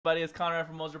Everybody, it's Conrad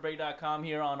from MoserBreak.com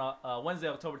here on Wednesday,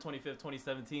 October 25th,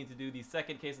 2017 to do the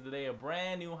second case of the day, a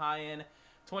brand new high-end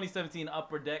 2017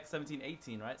 Upper Deck,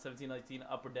 17-18, right? 17-18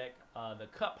 Upper Deck, the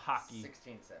Cup Hockey.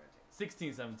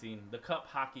 16-17. 16-17, the Cup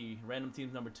Hockey, random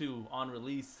teams number 2 on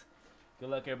release.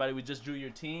 Good luck, everybody. We just drew your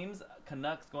teams.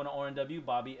 Canucks going to R&W.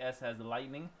 Bobby S has the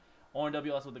Lightning.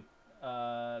 R&W also with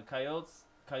the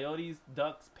Coyotes,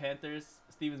 Ducks, Panthers.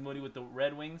 Stevens Moody with the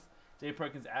Red Wings. Jay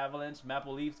Perkins Avalanche.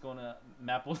 Maple Leafs going to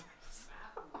Maple Leafs.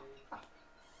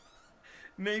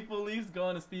 Maple Leafs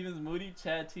going to Stevens Moody.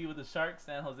 Chad T with the Sharks.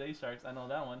 San Jose Sharks. I know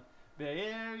that one.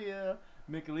 Bay Area.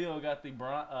 Michaleo got the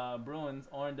Bruins.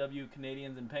 R&W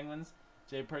Canadians and Penguins.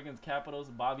 Jay Perkins Capitals.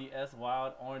 Bobby S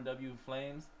Wild. R&W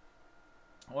Flames.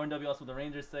 R&W also with the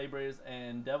Rangers, Sabres,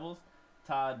 and Devils.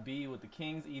 Todd B with the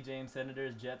Kings. E. James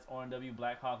Senators. Jets. R&W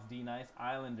Blackhawks. D Nice.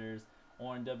 Islanders.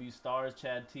 R&W Stars.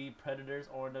 Chad T. Predators.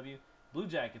 R&W. Blue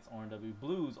Jackets. R&W.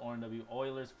 Blues. R&W.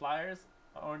 Oilers. Flyers.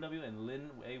 R&W. And Lynn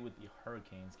A with the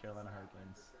Hurricanes. Carolina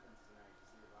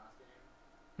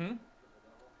Hurricanes.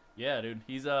 Yeah, dude.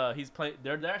 He's playing.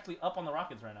 They're actually up on the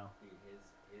Rockets right now. Dude,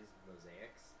 his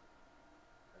mosaics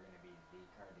are gonna be the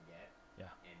card to get.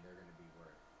 Yeah. And they're gonna be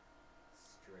worth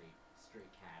straight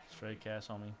cash. Straight cash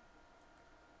on me.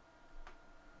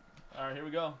 All right, here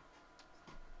we go.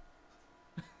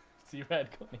 See Rad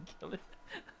going to kill it.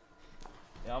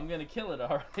 Yeah, I'm gonna kill it.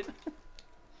 All right.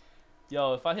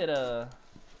 Yo, if I hit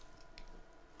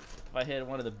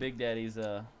one of the big daddies,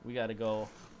 we gotta go.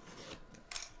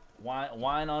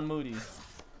 Wine on Moody's.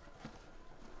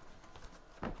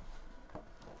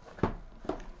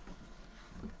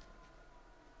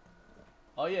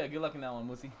 Oh yeah, good luck in that one,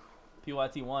 Moosey.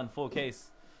 PYT1 full case.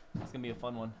 It's gonna be a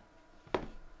fun one.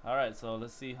 All right, so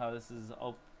let's see how this is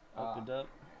opened up.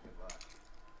 Good luck.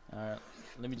 All right,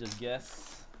 let me just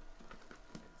guess.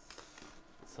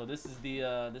 So this is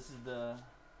the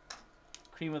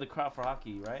cream of the crop for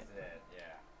hockey, right? That's it,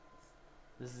 yeah.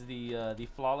 This is the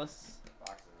flawless.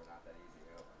 Boxes are not that easy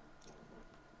to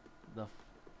open.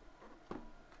 The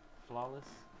flawless.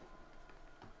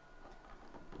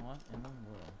 What in the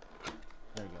world?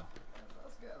 There you go.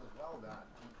 That's good. Well done.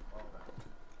 Well done.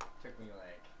 Took me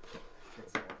like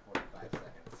 45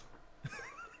 seconds.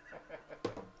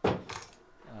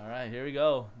 All right, here we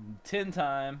go. Tin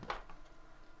time.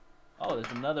 Oh,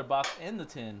 there's another box in the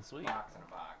tin. Sweet. Box in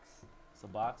a box. It's a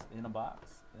box in a box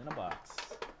in a box.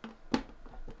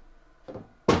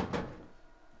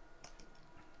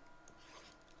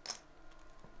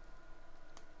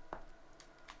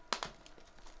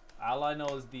 All I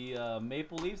know is the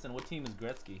Maple Leafs, and what team is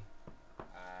Gretzky?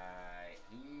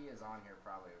 He is on here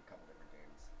probably with a couple different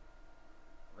teams.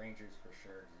 Rangers for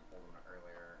sure, because he pulled one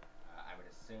earlier. I would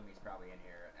assume he's probably in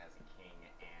here as a King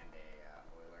and a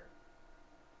Oiler.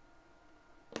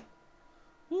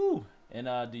 Woo! And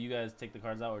do you guys take the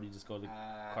cards out, or do you just go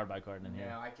card by card in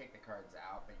here? No, I take the cards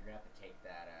out, but you're gonna have to take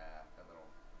that little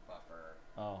buffer,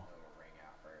 Oh. the little ring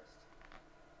out first.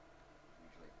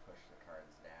 Usually push the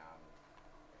cards down,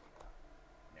 there you go,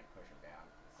 and then push them down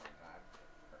at the same time.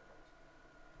 Perfect.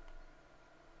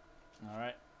 All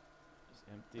right. Just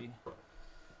empty.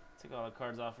 Take all the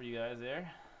cards off for you guys there.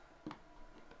 Let's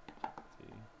see.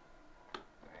 All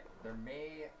right, there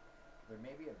may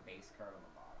be a base card on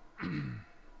the bottom.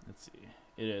 Let's see.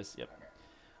 It is. Yep. Okay.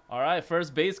 All right.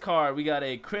 First base card. We got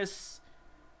a Chris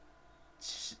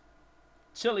Chelios.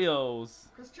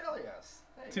 Chris Chelios.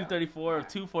 There you go. 234 of Yeah.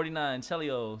 249.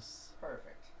 Chelios.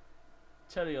 Perfect.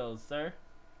 Chelios, sir.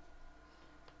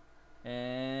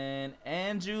 And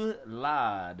Andrew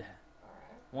Ladd. All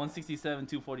right. 167,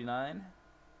 249.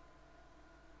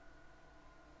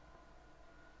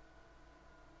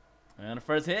 And the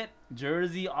first hit,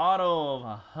 Jersey Auto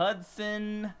of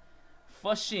Hudson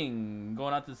Fushing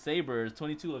going out to the Sabres.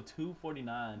 22 of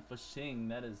 249. Fushing,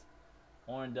 that is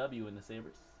R&W in the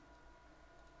Sabres.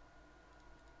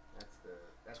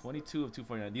 That's 22 of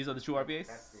 249. These are the true RPAs?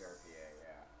 That's the RPA,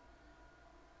 yeah.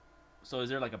 So is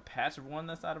there like a patch of one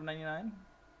that's out of 99?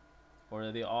 Or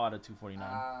are they all out of 249?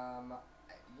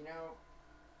 You know,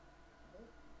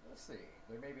 we'll see.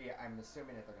 There may be. I'm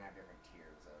assuming that they're gonna have different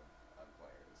tiers of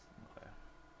players. Okay.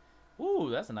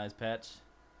 Ooh, that's a nice patch.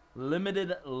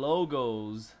 Limited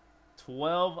logos.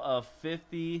 12 of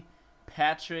 50.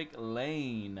 Patrick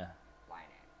Lane. Line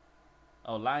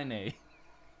Oh, Line A. A.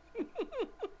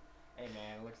 Hey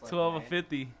man, it looks like 12 man. of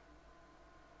 50.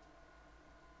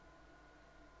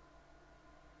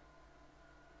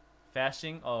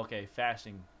 Fashing. Oh, okay.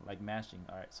 Fashing. Like mashing.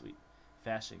 All right, sweet.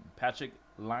 Fashing. Patrick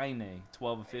Line,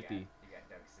 12 of 50. You got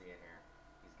Doug C in here.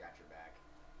 He's got your back.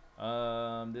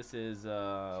 This is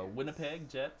Winnipeg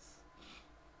Jets.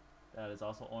 That is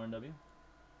also R&W.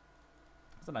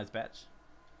 That's a nice patch.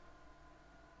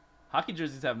 Hockey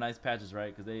jerseys have nice patches,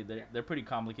 right? Because they're pretty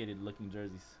complicated looking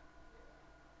jerseys.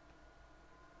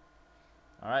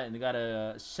 All right, and they got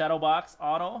a shadow box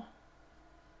auto,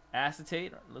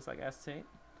 acetate. Looks like acetate.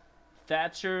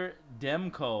 Thatcher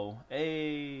Demko.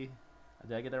 Hey,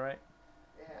 did I get that right?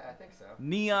 Yeah, I think so.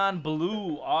 Neon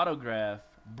blue autograph.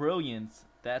 Brilliance.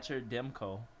 Thatcher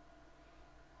Demko.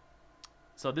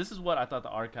 So this is what I thought the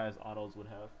Archives autos would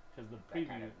have, because the preview. That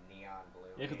kind of neon blue.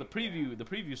 Yeah, because the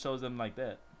preview shows them like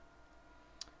that.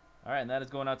 All right, and that is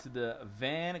going out to the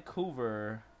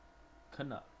Vancouver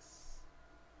Canucks.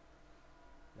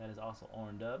 That is also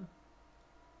Oren Dub.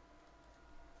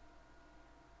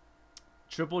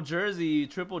 Triple jersey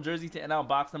to end out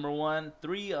box number 1.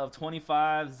 3 of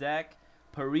 25. Zach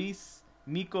Parise,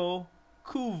 Miko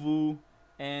Kuvu,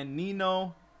 and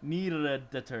Nino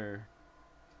Niederreiter.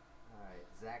 Alright,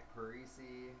 Zach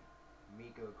Parise,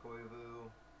 Miko Koivu,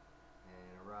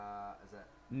 and is that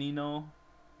Nino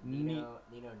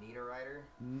Niederreiter?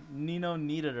 Nino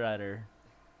Niederreiter.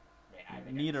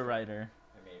 I Niederreiter.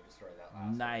 may have destroyed that last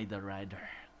one. Niederreiter.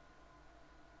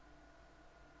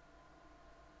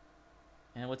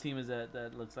 And what team is that?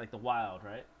 That looks like the Wild,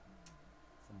 right?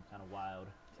 Some kind of Wild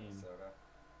team.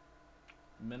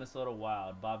 Minnesota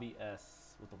Wild. Bobby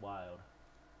S. with the Wild.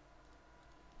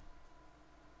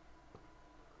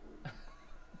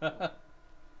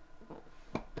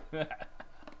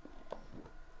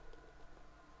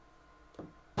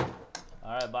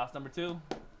 All right, box number 2.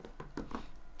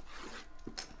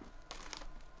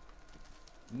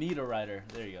 Niederreiter.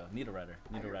 There you go. Niederreiter.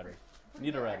 Niederreiter.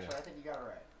 Niederreiter. I think you got it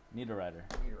right. Niederreiter.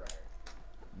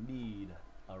 Niederreiter. Need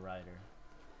a writer.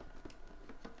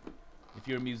 If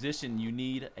you're a musician, you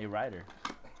need a writer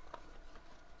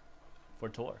for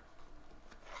tour.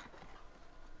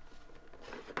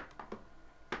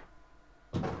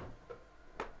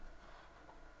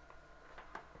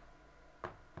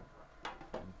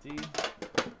 Empty.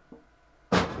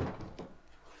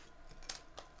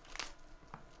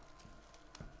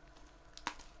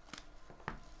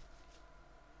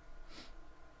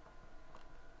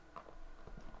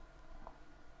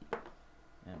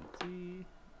 Empty.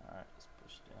 All right, let's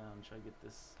push down. Try to get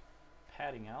this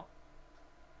padding out.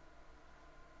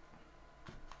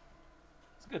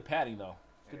 It's good padding though.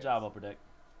 Good job, Upper Deck.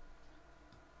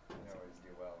 You always do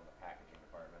well in the packaging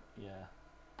department. Yeah,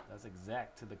 that's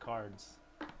exact to the cards.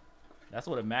 That's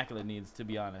what Immaculate needs, to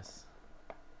be honest.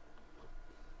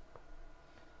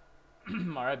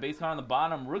 All right, base card on the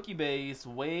bottom. Rookie base,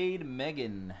 Wade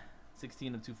Megan.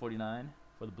 16 of 249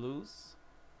 for the Blues.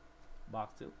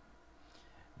 Box 2.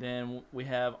 Then we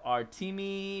have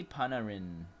Artemi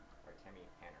Panarin.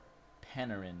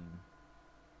 Panarin.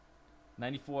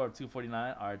 94 of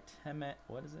 249. Artemi,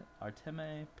 what is it?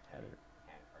 Artemi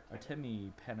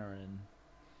Panarin.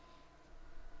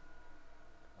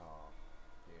 Oh,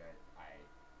 dude,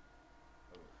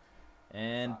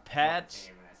 And patch.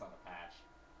 I saw the patch.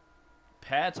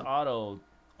 Patch auto.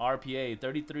 RPA.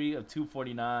 33 of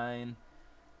 249.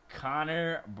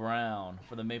 Connor Brown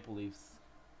for the Maple Leafs.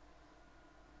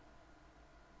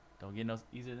 Don't get no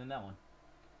easier than that one.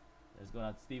 That's going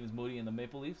out to Stevens Moody and the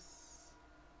Maple Leafs.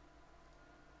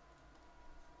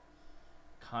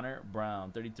 Connor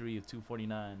Brown, 33 of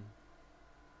 249.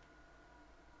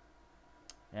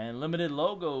 And limited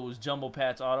logos, jumbo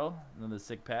patch auto, another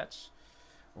sick patch.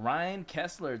 Ryan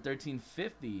Kessler,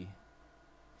 1350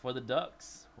 for the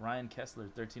Ducks. Ryan Kessler,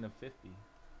 13 of 50.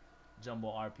 Jumbo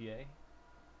RPA.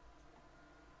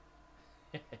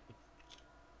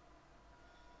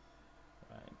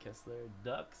 Ryan Kessler.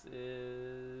 Ducks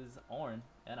is Oren,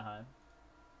 Anaheim.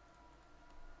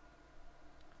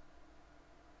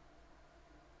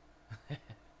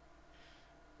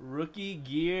 Rookie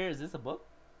gear. Is this a book?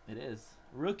 It is.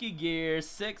 Rookie gear,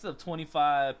 6 of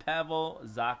 25. Pavel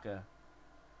Zacha.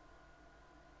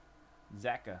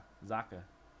 Zacha.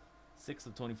 6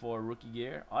 of 24 rookie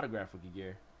gear. Autograph rookie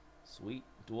gear. Sweet.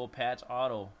 Dual patch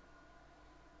auto.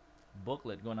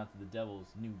 Booklet going out to the Devils.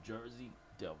 New Jersey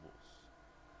Devils.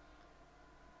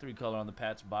 3 color on the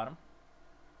patch bottom.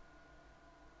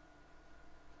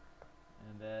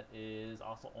 And that is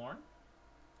also Oren.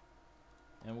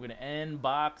 And we're going to end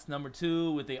box number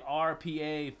 2 with a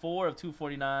RPA 4 of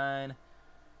 249.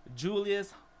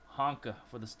 Julius Honka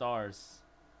for the Stars.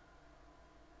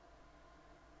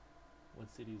 What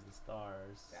city is the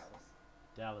Stars?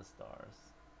 Dallas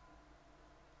Stars.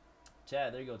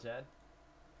 Chad, there you go, Chad.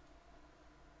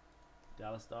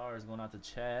 Dallas Stars going out to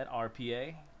Chad.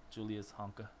 RPA. Julius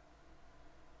Honka.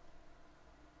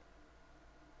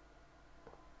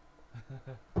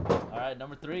 All right,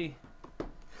 number 3.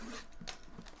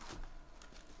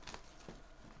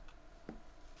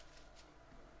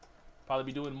 Probably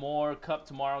be doing more cup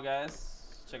tomorrow,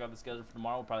 guys. Check out the schedule for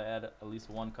tomorrow. We'll probably add at least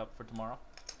one cup for tomorrow.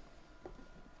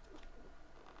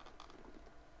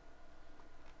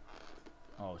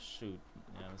 Oh shoot!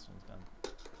 Yeah, this one's gone.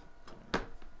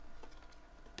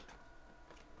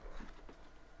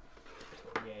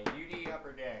 Yeah, UD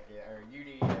Upper Deck or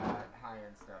UD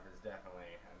high-end stuff is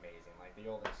definitely amazing. Like the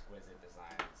old exquisite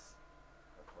designs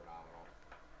are phenomenal.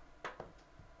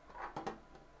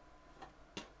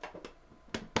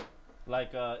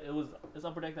 Like it's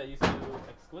Upper Deck that used to do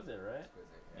Exquisite, right?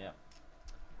 Exquisite, Yeah.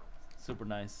 Super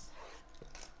nice.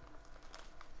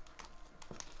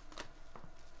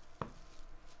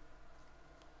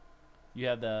 You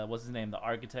have the what's his name, the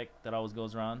architect that always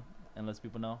goes around and lets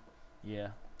people know.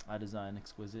 Yeah, I designed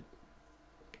Exquisite.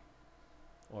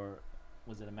 Or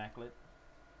was it Immaculate?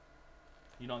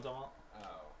 You know what I'm talking about?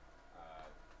 Oh,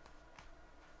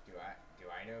 do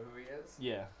I know who he is?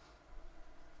 Yeah.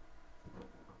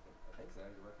 I think so.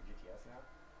 You work for GTS now?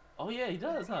 Oh yeah, he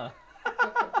does, huh?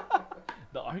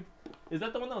 The arc. Is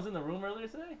that the one that was in the room earlier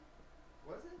today?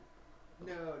 Was it?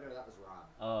 No, that was Rob.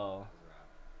 Oh. That was Rob.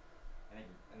 I think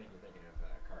you're thinking of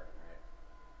Carbon, right?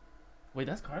 Wait,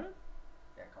 that's Carmen?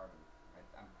 Yeah, Carbon.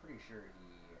 I'm pretty sure he.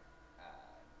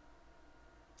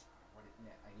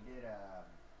 He did.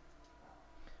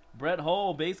 Brett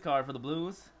Hull, base card for the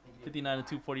Blues. I think he did 59 to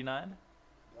 249.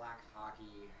 Black Hockey.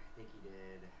 I think he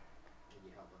did. I think he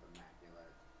helped with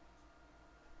Immaculate.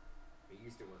 He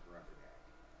used to work for Upper Deck.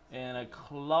 And a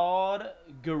Claude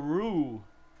Giroux.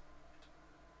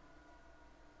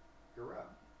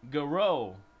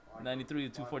 Giroux. 93 to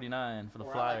 249 for the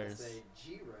Flyers. I like to say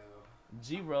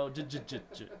Giro.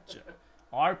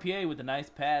 RPA with a nice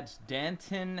patch.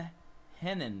 Danton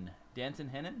Hennen.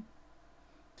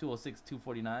 206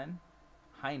 249.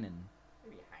 Heinen.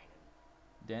 Maybe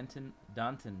Heinen.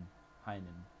 Danton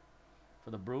Heinen.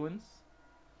 For the Bruins.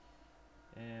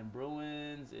 And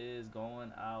Bruins is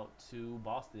going out to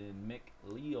Boston. Mick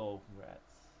Leo.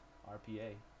 Congrats.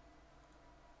 RPA.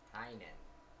 Heinen.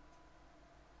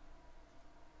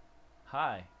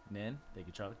 Hi, Nin. Thank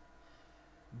you, Charlie.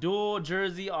 Dual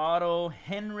jersey auto,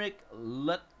 Henrik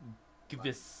Lundqvist.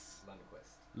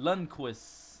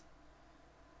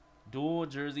 Dual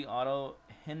jersey auto,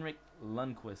 Henrik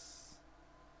Lundqvist.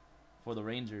 For the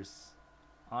Rangers.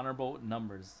 Honorable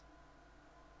numbers.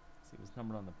 Let's see what's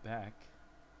numbered on the back.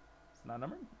 It's not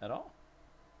numbered at all?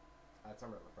 It's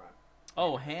numbered on the front.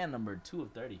 Oh, hand numbered 2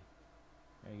 of 30.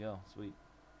 There you go. Sweet.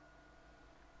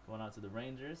 Going out to the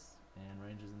Rangers. And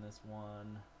Rangers in this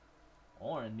one.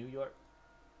 Or in New York.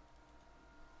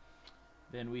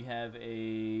 Then we have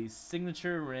a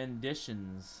signature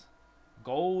renditions.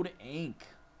 Gold ink.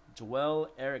 Joel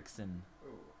Eriksson.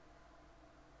 Ooh.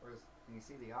 Can you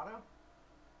see the auto?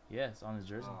 Yes, on his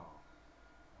jersey. Oh.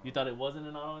 You thought it wasn't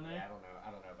an auto in there? Yeah, I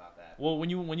don't know about that. Well, when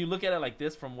you look at it like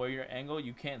this from where your angle,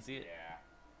 you can't see it. Yeah.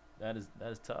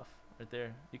 That is tough right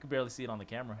there. You can barely see it on the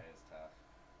camera. That is tough.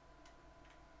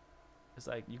 It's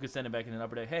like you could send it back in an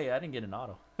Upper Deck. Hey, I didn't get an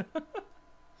auto.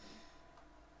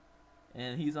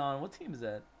 And he's on, what team is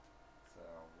that?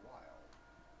 It's Wild.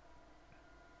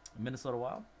 Minnesota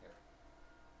Wild? Yep.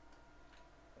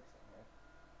 I think so, right?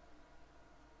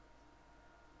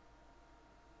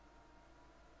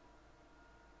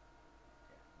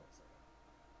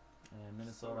 Yeah, And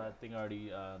Minnesota, I think I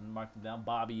already marked him down.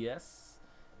 Bobby S.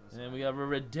 And then we have a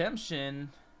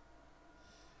redemption.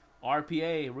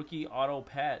 RPA, rookie auto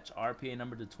patch. RPA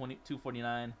number to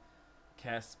 249.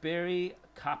 Kasperi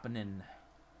Kapanen.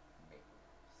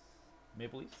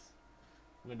 Maple Leafs.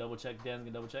 We're going to double check. Dan's going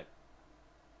to double check.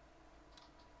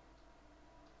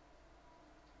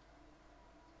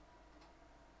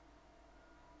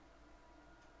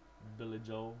 Billy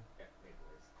Joel. Yeah, Maple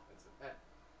Leafs.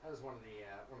 That was one of the main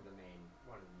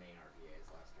RPAs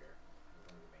last year. He was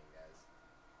one of the main guys.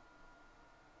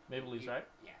 Maple Leafs, right?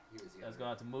 Yeah, he was the That's other,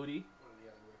 going out to Moody. one of the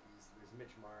other rookies. There's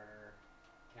Mitch Marner,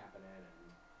 Kapanen,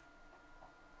 and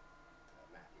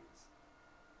Matthews.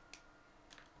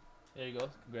 There you go.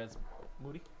 Congrats,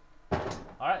 Moody.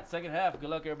 All right, second half. Good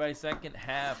luck, everybody. Second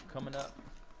half coming up.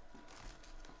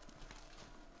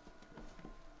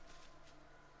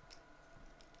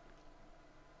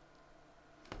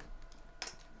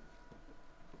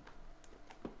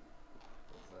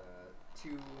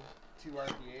 Two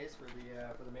RPAs for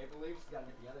the Maple Leafs. Got to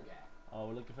get the other guy. Oh,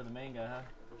 we're looking for the main guy, huh?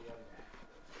 Look for the other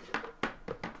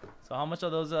guy. So how much are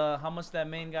those? How much that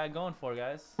main guy going for,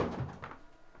 guys?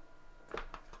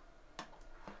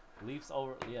 Leafs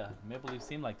over. Yeah, Maple Leafs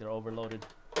seem like they're overloaded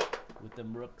with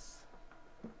them rooks.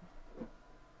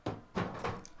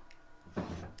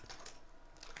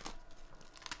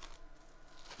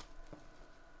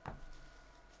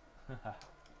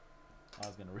 I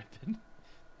was gonna rip it.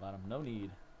 Bottom, no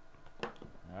need. All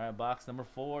right, box number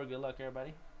 4. Good luck,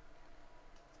 everybody.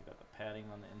 So got the padding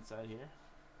on the inside here.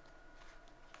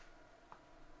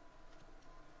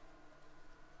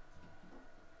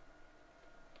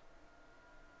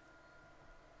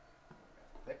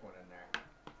 Thick one in there.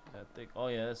 That thick. Oh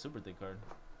yeah, that's super thick card.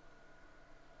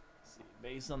 Let's see,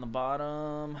 base on the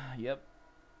bottom. Yep,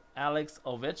 Alex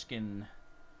Ovechkin.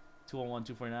 201,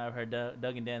 249. I've heard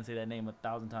Doug and Dan say that name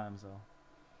 1,000 times, so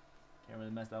can't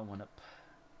really mess that one up.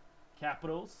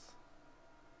 Capitals.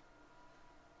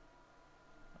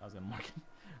 I was gonna mark it.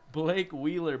 Blake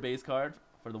Wheeler base card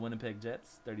for the Winnipeg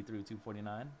Jets. 33,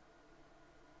 249.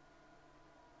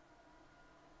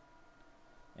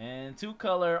 And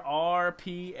two-color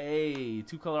RPA.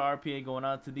 Two-color RPA going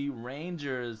out to the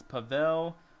Rangers.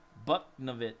 Pavel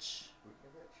Buchnevich.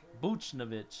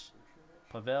 Buchnevich.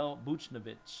 Pavel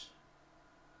Buchnevich.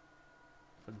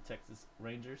 For the Texas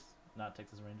Rangers. Not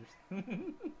Texas Rangers.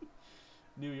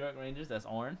 New York Rangers. That's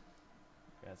Oren.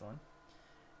 That's Oren.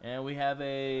 And we have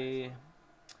a...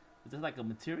 Is this like a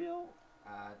material?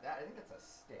 I think that's a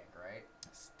stick, right?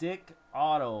 Stick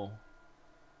auto.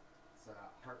 It's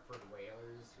Hartford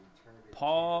Whalers who turned it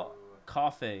Paul into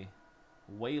Coffey.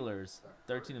 Whalers. the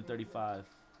 13 of Hurricanes. 35.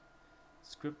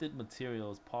 Scripted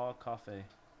materials. Paul Coffey.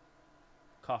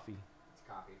 Coffee. It's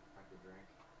coffee, like the drink.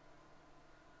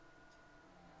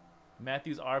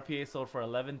 Matthews RPA sold for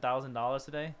 $11,000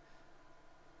 today.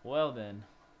 Well then.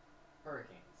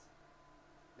 Hurricanes.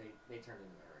 They turned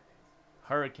into the Hurricanes.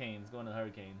 Hurricanes. Going to the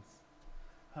Hurricanes.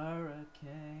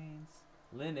 Hurricanes.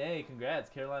 Lynn A. Congrats.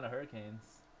 Carolina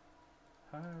Hurricanes.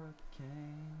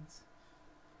 Hurricanes.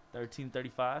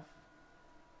 1335.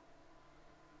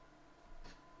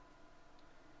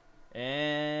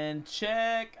 And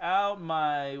check out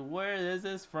my... Where is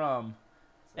this from?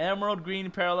 Emerald Green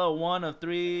Parallel. 1 of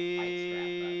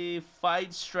 3.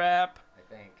 Fight strap. I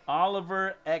think.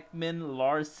 Oliver Ekman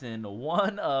Larson.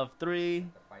 1 of 3. The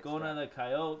fight Going strap, on the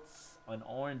Coyotes on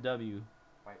Orange W.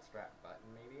 fight strap button,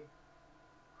 maybe?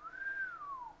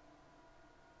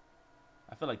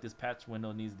 I feel like this patch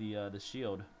window needs the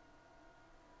shield.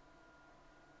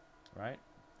 Right?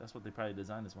 That's what they probably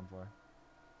designed this one for.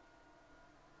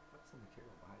 What's the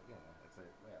material behind it?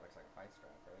 Yeah, it looks like a fight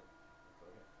strap, right? Let's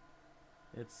look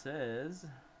at it. It says...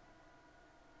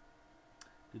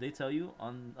 Did they tell you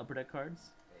on Upper Deck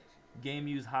cards? Game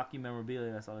used hockey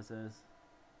memorabilia, that's all it says.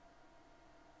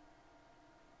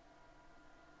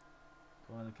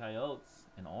 Going to the Coyotes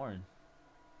and Orange.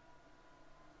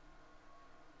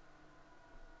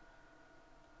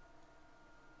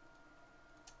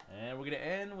 And we're going to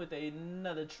end with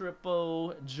another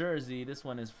triple jersey. This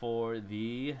one is for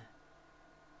the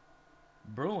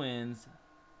Bruins.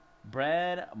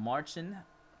 Brad Marchand,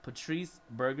 Patrice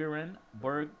Bergeron,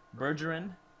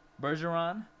 Bergeron,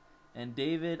 and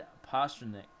David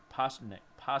Pastrnak. Pasternak?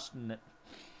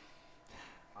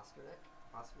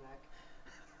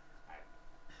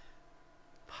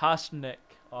 Pastrnak.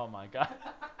 Oh my god.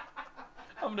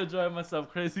 I'm going to drive myself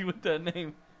crazy with that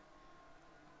name.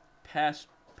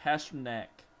 Pastrnak.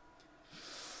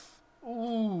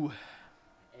 Ooh.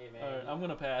 Hey, man. Alright, I'm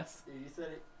gonna pass. You said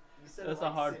it. You said That's it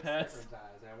like a hard 6 pass. different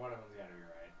times, and one of them's got to be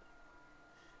right.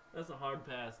 That's a hard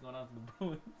pass going on to the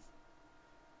Bruins.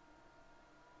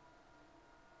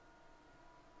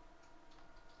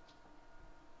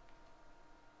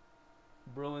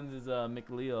 Bruins is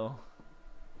McLeo.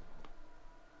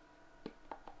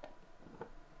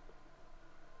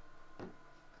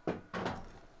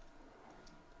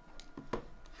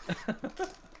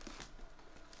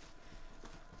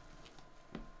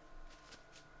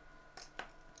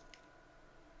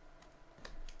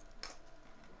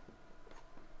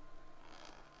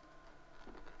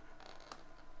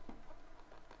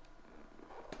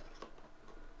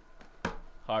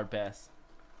 Hard pass.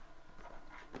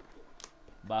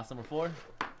 Box number 4.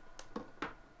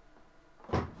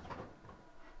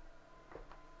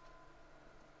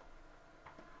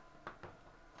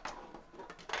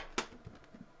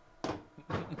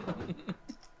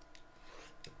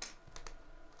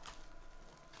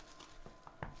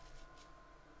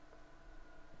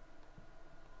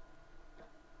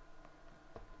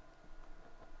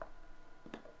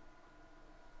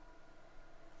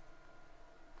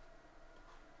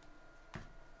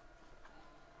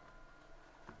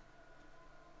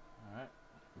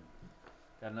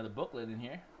 Got another booklet in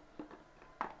here.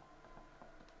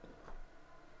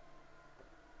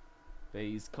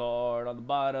 Base card on the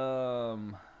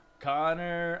bottom.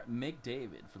 Connor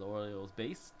McDavid for the Orioles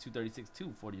base.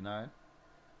 236/249.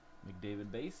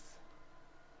 McDavid base.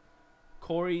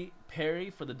 Corey Perry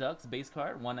for the Ducks base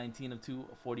card.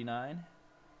 119/249.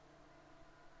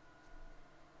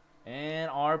 And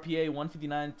RPA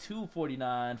 159,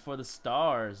 249 for the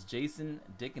Stars, Jason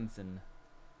Dickinson.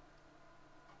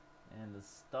 And the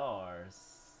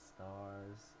Stars.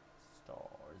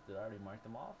 Did I already mark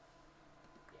them off?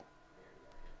 Yeah, there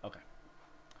you Okay.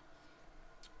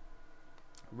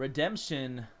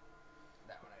 Redemption.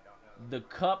 That one I don't know. The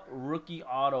Cup rookie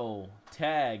auto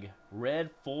tag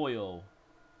red foil,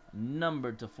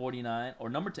 numbered to 49 or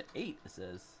numbered to 8. It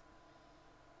says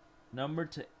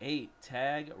numbered to 8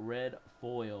 tag red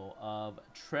foil of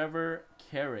Trevor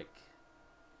Carrick.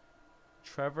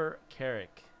 Trevor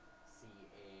Carrick.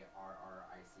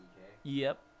 Carrick.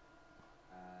 Yep.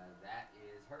 That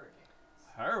is Hurricanes.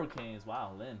 Hurricanes.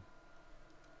 Wow, Lynn.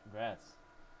 Congrats.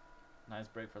 Nice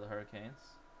break for the Hurricanes.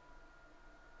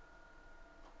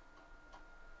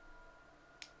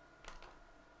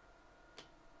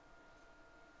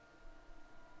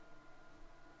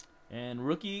 And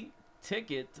rookie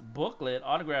ticket booklet,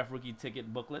 autograph rookie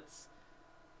ticket booklets.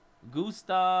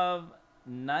 Gustav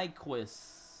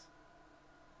Nyquist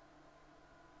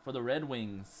for the Red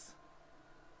Wings.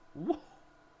 Woo.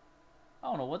 I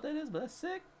don't know what that is, but that's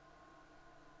sick.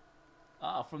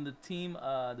 From the team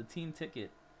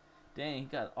ticket. Dang, he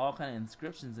got all kind of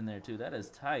inscriptions in there too. That is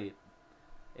tight.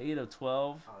 8 of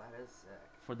 12. Oh, that is sick.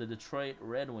 For the Detroit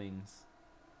Red Wings.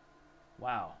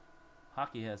 Wow.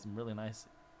 Hockey has some really nice,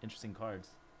 interesting cards.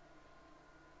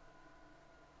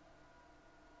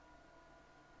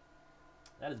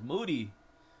 That is Moody.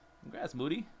 Congrats,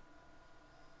 Moody.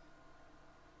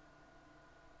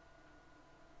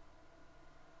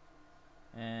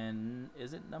 And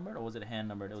is it numbered or was it hand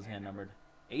numbered? It was hand numbered.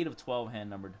 8 of 12 hand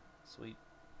numbered. Sweet.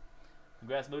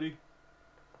 Congrats, Moody.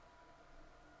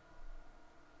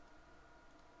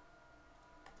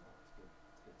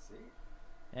 Good to see.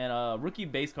 And rookie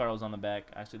base card was on the back.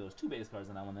 Actually, there was 2 base cards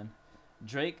on that one then.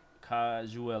 Drake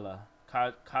Caggiula.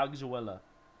 Caggiula.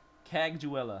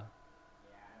 Yeah,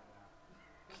 I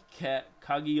don't know.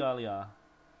 Cagialia.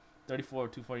 34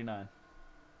 of 249.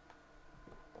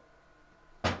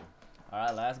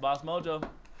 Alright, last box mojo.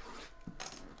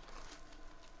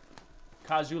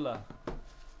 Caggiula.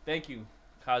 Thank you.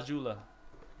 Caggiula.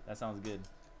 That sounds good.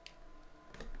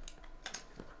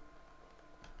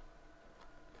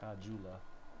 Caggiula.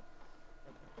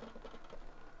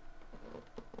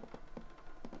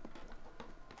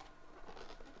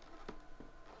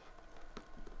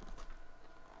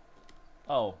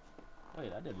 Oh.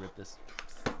 Wait, I did rip this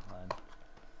line.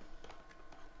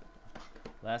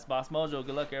 Last box mojo.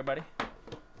 Good luck, everybody.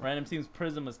 Random Teams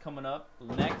Prism is coming up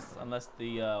next, unless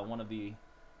the one of the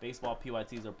baseball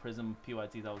PYTs or Prism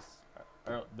PYTs that was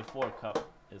before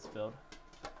Cup is filled.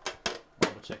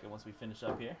 We'll check it once we finish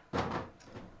up here.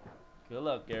 Good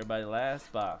luck, everybody.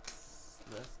 Last box.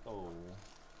 Let's go.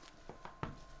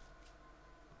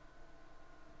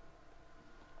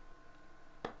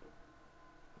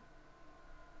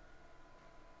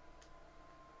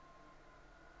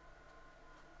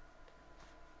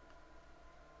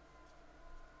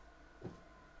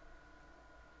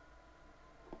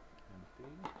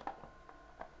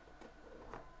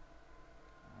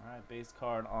 Alright, base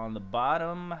card on the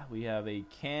bottom. We have a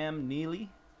Cam Neely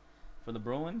for the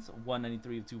Bruins.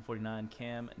 193 of 249,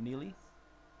 Cam Neely.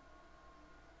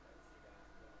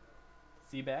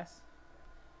 Seabass.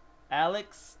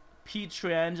 Alex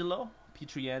Pietrangelo.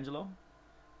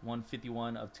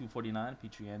 151 of 249,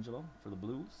 Pietrangelo for the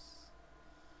Blues.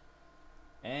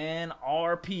 And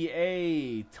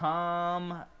RPA,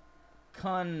 Tom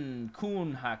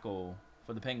Kuhnhackl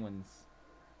for the Penguins.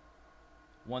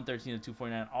 113 of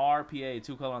 249. RPA,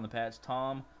 2 color on the patch.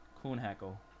 Tom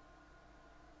Kuhnhackl.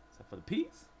 So for the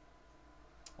Peas,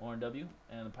 ORW,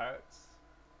 and the Pirates.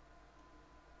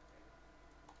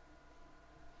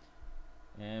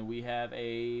 And we have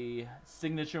a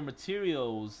Signature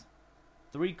Materials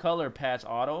 3-color patch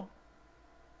auto.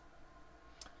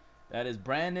 That is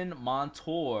Brandon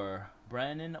Montour.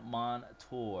 Brandon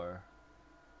Montour.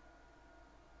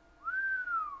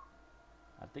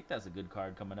 I think that's a good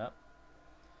card coming up.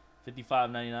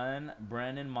 $55.99.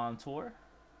 Brandon Montour.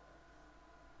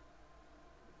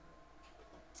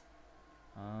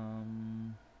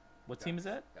 What team is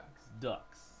that? Ducks.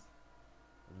 Ducks.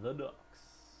 The Ducks.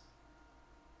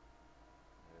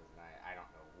 It was nice. I don't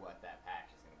know what that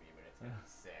patch is going to be, but it's going to be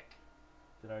sick.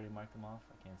 Did I already mark them off?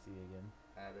 I can't see again.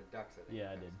 The Ducks, I think. Yeah,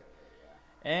 I Ducks did. got it,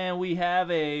 yeah. And we have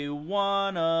a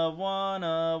one of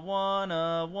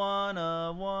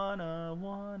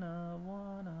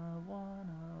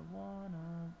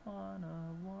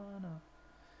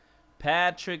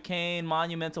Patrick Kane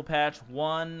monumental patch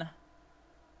 1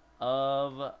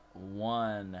 of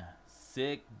 1.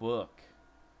 Sick book.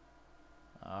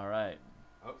 All right.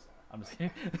 Hope so. I'm just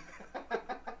kidding.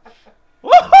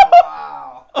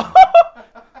 Wow.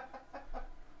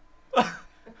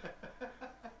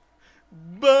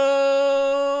 Boom.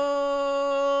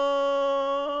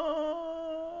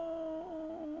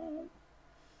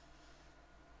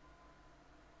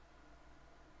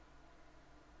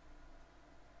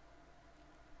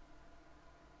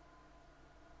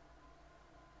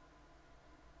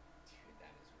 Dude,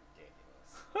 that is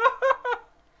ridiculous.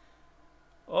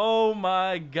 Oh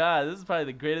my god, this is probably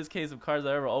the greatest case of cards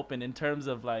I ever opened in terms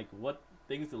of like what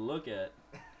things to look at.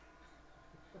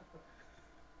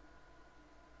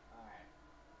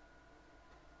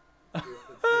 Alright.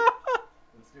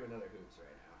 Let's do another hoops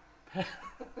right now.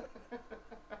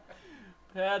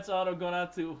 Patch auto going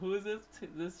out to, who is this?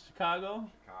 This Chicago?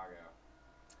 Chicago.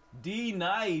 D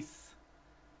Nice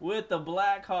with the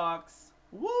Blackhawks.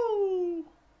 Woo!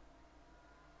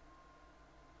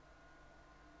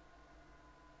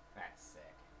 That's sick.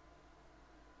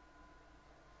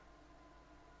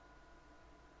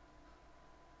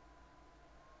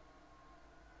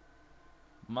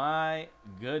 My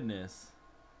goodness.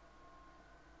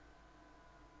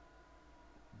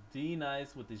 D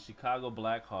Nice with the Chicago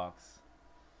Blackhawks.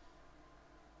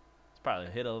 It's probably a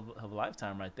hit of a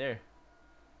lifetime right there.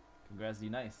 Congrats, D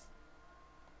Nice.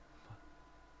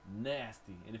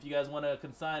 Nasty. And if you guys want to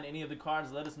consign any of the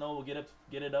cards, let us know. We'll get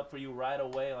it up for you right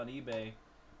away on eBay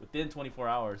within 24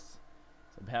 hours.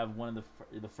 So we have one of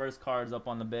the first cards up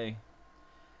on the bay.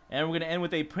 And we're gonna end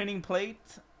with a printing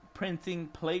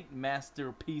plate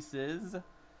masterpieces.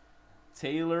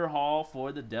 Taylor Hall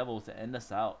for the Devils to end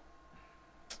us out.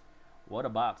 What a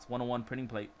box. 101 printing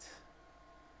plate.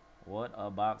 What a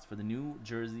box for the New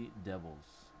Jersey Devils.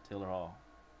 Taylor Hall.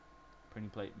 Printing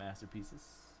plate masterpieces.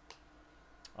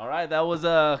 All right, that was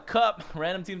a Cup.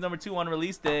 Random Teams number 2 on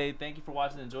release day. Thank you for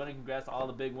watching and joining. Congrats to all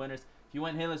the big winners. If you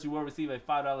went hitless, you will receive a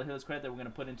 $5 hitless credit that we're going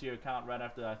to put into your account right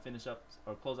after I finish up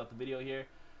or close out the video here.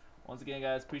 Once again,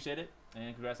 guys, appreciate it.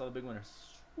 And congrats to all the big winners.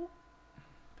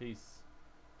 Peace.